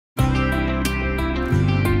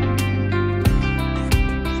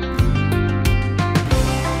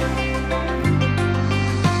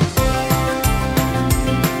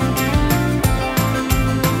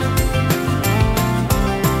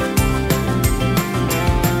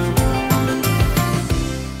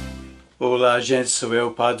Olá, gente, sou eu,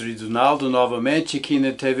 Padre Donaldo, novamente aqui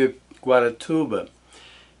na TV Guaratuba.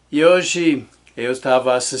 E hoje eu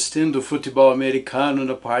estava assistindo o futebol americano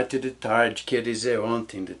na parte de tarde, quer dizer,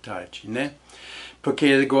 ontem de tarde, né? Porque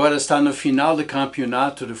agora está no final do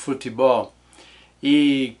campeonato de futebol.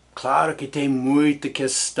 E claro que tem muita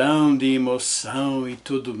questão de emoção e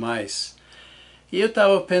tudo mais. E eu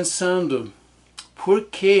estava pensando, por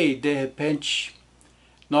que de repente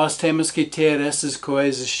nós temos que ter essas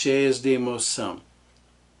coisas cheias de emoção?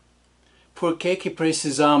 Por que que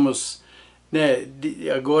precisamos, né?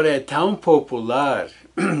 Agora é tão popular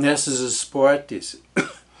nesses esportes,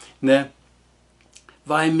 né?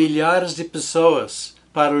 Vai milhares de pessoas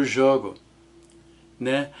para o jogo,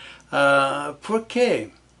 né? Por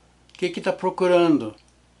quê? O que está procurando?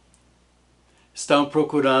 Estão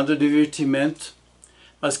procurando divertimento,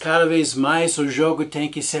 mas cada vez mais o jogo tem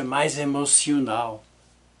que ser mais emocional.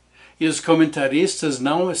 E os comentaristas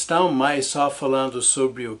não estão mais só falando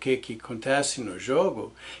sobre o que acontece no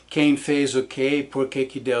jogo, quem fez o quê, por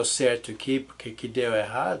que deu certo aqui, por que deu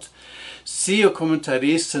errado. Se o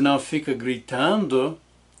comentarista não fica gritando,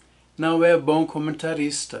 não é bom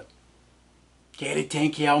comentarista. Que ele tem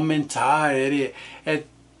que aumentar, ele é,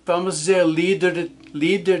 vamos dizer,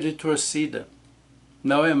 líder de torcida.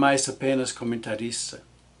 Não é mais apenas comentarista.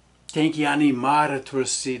 Tem que animar a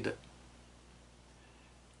torcida.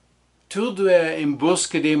 Tudo é em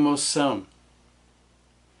busca de emoção.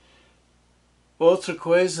 Outra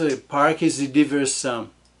coisa, parques de diversão.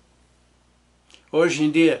 Hoje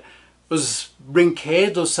em dia, os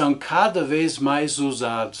brinquedos são cada vez mais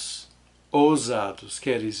ousados,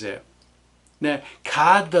 quer dizer, né?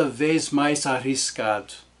 Cada vez mais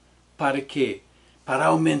arriscado. Para quê? Para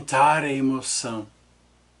aumentar a emoção.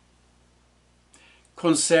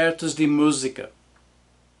 Concertos de música,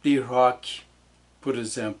 de rock, por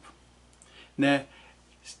exemplo. Né?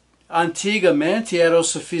 Antigamente era o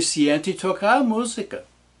suficiente tocar música.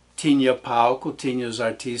 Tinha palco, tinha os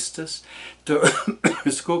artistas,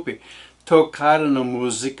 tocaram na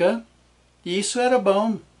música e isso era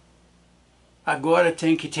bom. Agora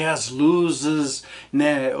tem que ter as luzes,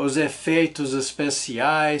 né, os efeitos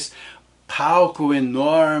especiais, palco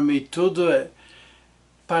enorme, tudo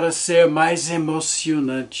para ser mais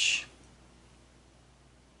emocionante.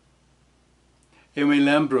 Eu me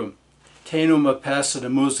lembro, tem uma peça de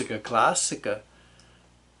música clássica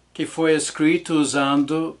que foi escrita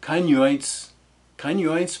usando canhões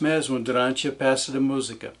mesmo, durante a peça de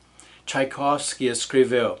música. Tchaikovsky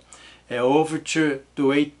escreveu, é Overture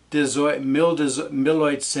do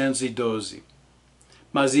 1812.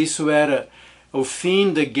 Mas isso era o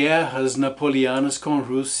fim das guerras napoleonas com a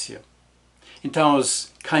Rússia. Então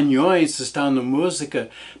os canhões estão na música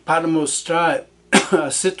para mostrar a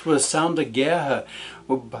situação da guerra,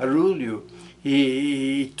 o barulho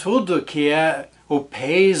e tudo que é o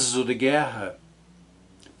peso da guerra,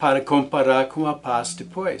 para comparar com a paz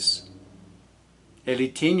depois. Ele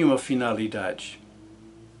tinha uma finalidade.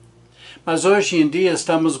 Mas hoje em dia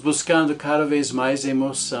estamos buscando cada vez mais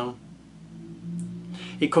emoção.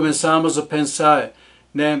 E começamos a pensar,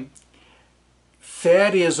 né?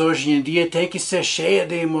 Férias hoje em dia tem que ser cheia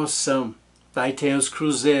de emoção. Aí tem os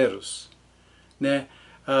cruzeiros, né?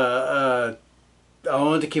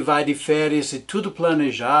 Aonde que vai de férias, é tudo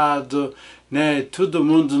planejado, né? Todo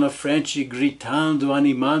mundo na frente gritando,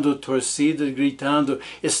 animando a torcida, gritando,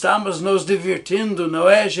 estamos nos divertindo, não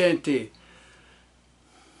é, gente?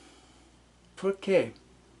 Por quê?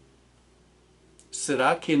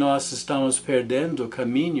 Será que nós estamos perdendo o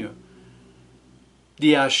caminho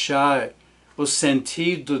de achar o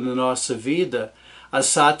sentido da nossa vida, a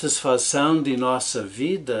satisfação de nossa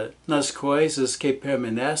vida nas coisas que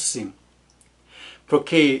permanecem?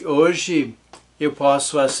 Porque hoje eu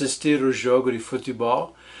posso assistir o jogo de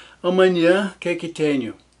futebol, amanhã o que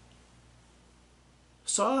tenho?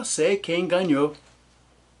 Só sei quem ganhou,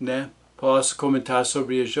 né? Posso comentar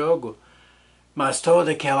sobre o jogo, mas todo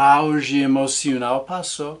aquele auge emocional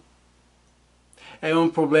passou. É um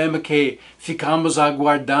problema que ficamos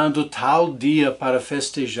aguardando tal dia para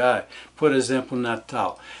festejar, por exemplo,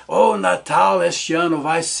 Natal. Natal este ano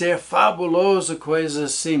vai ser fabuloso, coisa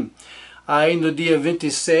assim. Aí no dia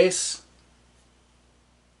 26,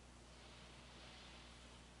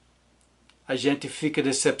 a gente fica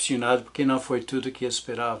decepcionado porque não foi tudo o que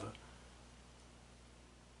esperava.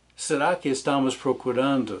 Será que estamos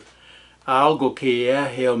procurando algo que é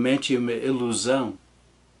realmente uma ilusão?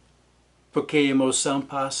 Porque a emoção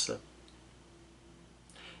passa.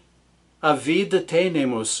 A vida tem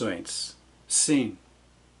emoções, sim,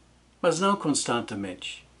 mas não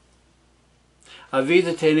constantemente. A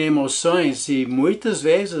vida tem emoções e muitas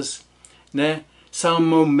vezes, né, São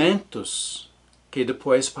momentos que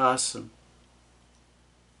depois passam.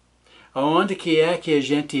 Aonde que é que a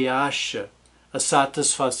gente acha a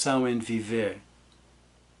satisfação em viver?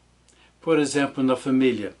 Por exemplo, na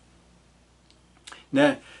família.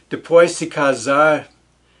 Né? Depois de casar,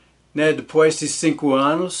 né? Depois de 5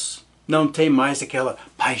 anos, não tem mais aquela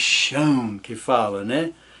paixão que fala,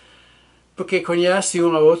 né? Porque conhece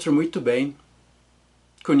um ao outro muito bem.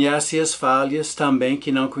 Conhece as falhas também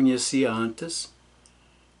que não conhecia antes.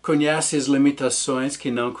 Conhece as limitações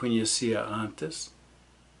que não conhecia antes.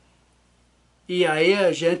 E aí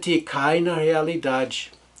a gente cai na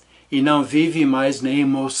realidade e não vive mais na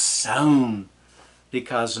emoção de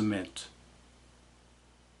casamento.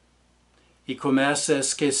 E começa a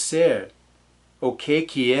esquecer o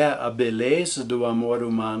que é a beleza do amor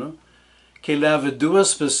humano, que leva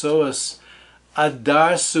 2 pessoas a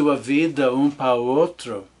dar sua vida um para o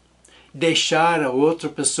outro, deixar a outra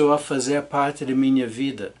pessoa fazer parte da minha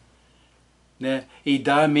vida, né? E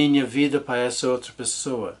dar minha vida para essa outra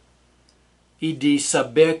pessoa. E de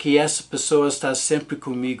saber que essa pessoa está sempre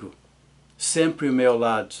comigo, sempre ao meu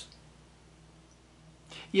lado.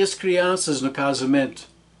 E as crianças no casamento?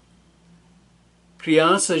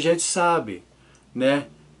 Criança, a gente sabe, né?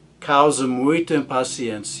 Causa muita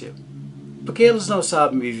impaciência. Porque eles não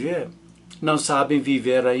sabem viver. Não sabem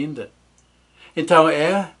viver ainda. Então,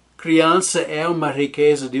 criança é uma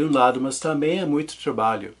riqueza de um lado, mas também é muito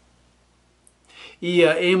trabalho. E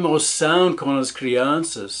a emoção com as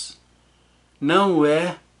crianças não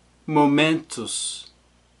é momentos.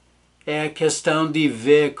 É a questão de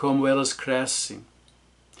ver como elas crescem.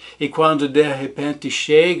 E quando de repente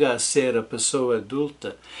chega a ser a pessoa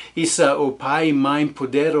adulta, e se o pai e mãe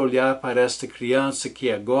puder olhar para esta criança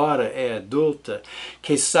que agora é adulta,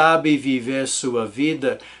 que sabe viver sua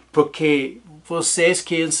vida, porque vocês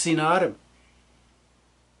que ensinaram.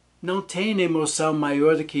 Não tem emoção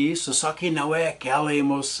maior do que isso, só que não é aquela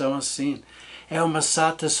emoção assim. É uma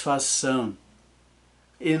satisfação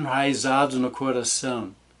enraizada no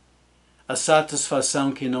coração. A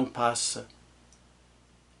satisfação que não passa.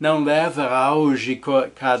 Não leva a auge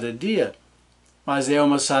cada dia, mas é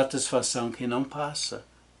uma satisfação que não passa.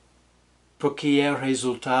 Porque é o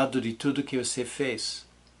resultado de tudo que você fez.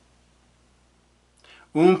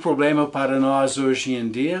 Um problema para nós hoje em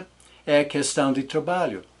dia é a questão de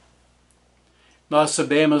trabalho. Nós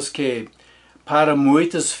sabemos que para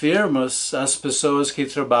muitas firmas, as pessoas que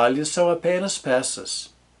trabalham são apenas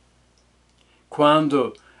peças.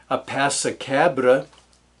 Quando a peça quebra,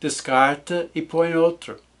 descarta e põe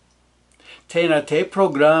outra. Tem até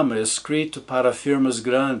programa escrito para firmas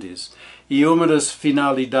grandes, e uma das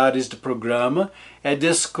finalidades do programa é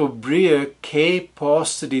descobrir que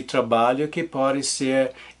posto de trabalho que pode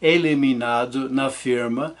ser eliminado na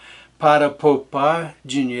firma para poupar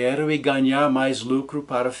dinheiro e ganhar mais lucro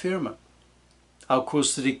para a firma. Ao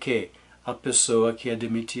custo de quê? A pessoa que é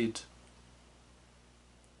demitida.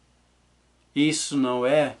 Isso não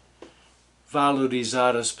é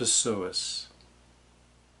valorizar as pessoas.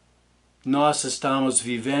 Nós estamos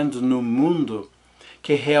vivendo num mundo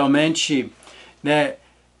que realmente, né,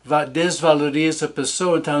 desvaloriza a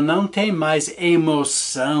pessoa, então não tem mais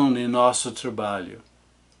emoção no nosso trabalho.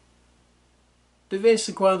 De vez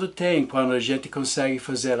em quando tem, quando a gente consegue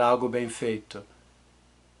fazer algo bem feito.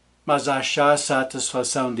 Mas achar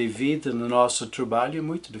satisfação de vida no nosso trabalho é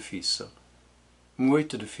muito difícil.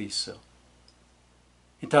 Muito difícil.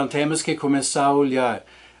 Então temos que começar a olhar.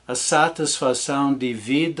 A satisfação de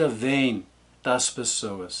vida vem das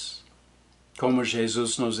pessoas, como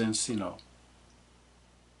Jesus nos ensinou.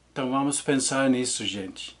 Então vamos pensar nisso,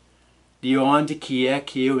 gente. De onde que é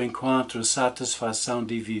que eu encontro satisfação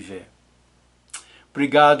de viver?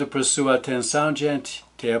 Obrigado por sua atenção, gente.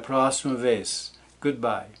 Até a próxima vez.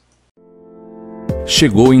 Goodbye.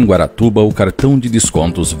 Chegou em Guaratuba o cartão de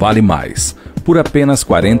descontos Vale Mais. Por apenas R$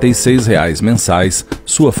 46 mensais,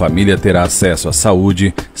 sua família terá acesso à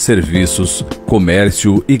saúde, serviços,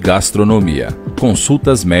 comércio e gastronomia,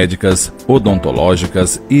 consultas médicas,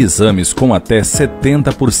 odontológicas e exames com até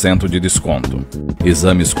 70% de desconto.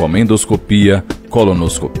 Exames como endoscopia,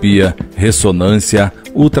 colonoscopia, ressonância,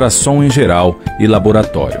 ultrassom em geral e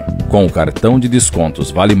laboratório. Com o cartão de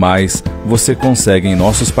descontos Vale Mais, você consegue em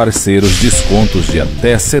nossos parceiros descontos de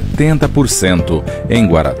até 70% em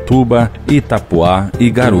Guaratuba, Itapuá e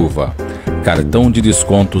Garuva. Cartão de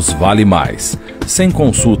descontos Vale Mais. Sem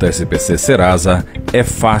consulta SPC Serasa, é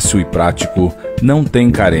fácil e prático, não tem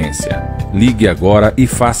carência. Ligue agora e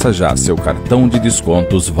faça já seu cartão de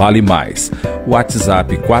descontos Vale Mais.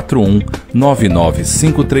 WhatsApp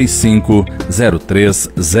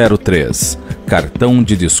 41-99535-0303. Cartão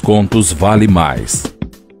de descontos Vale Mais.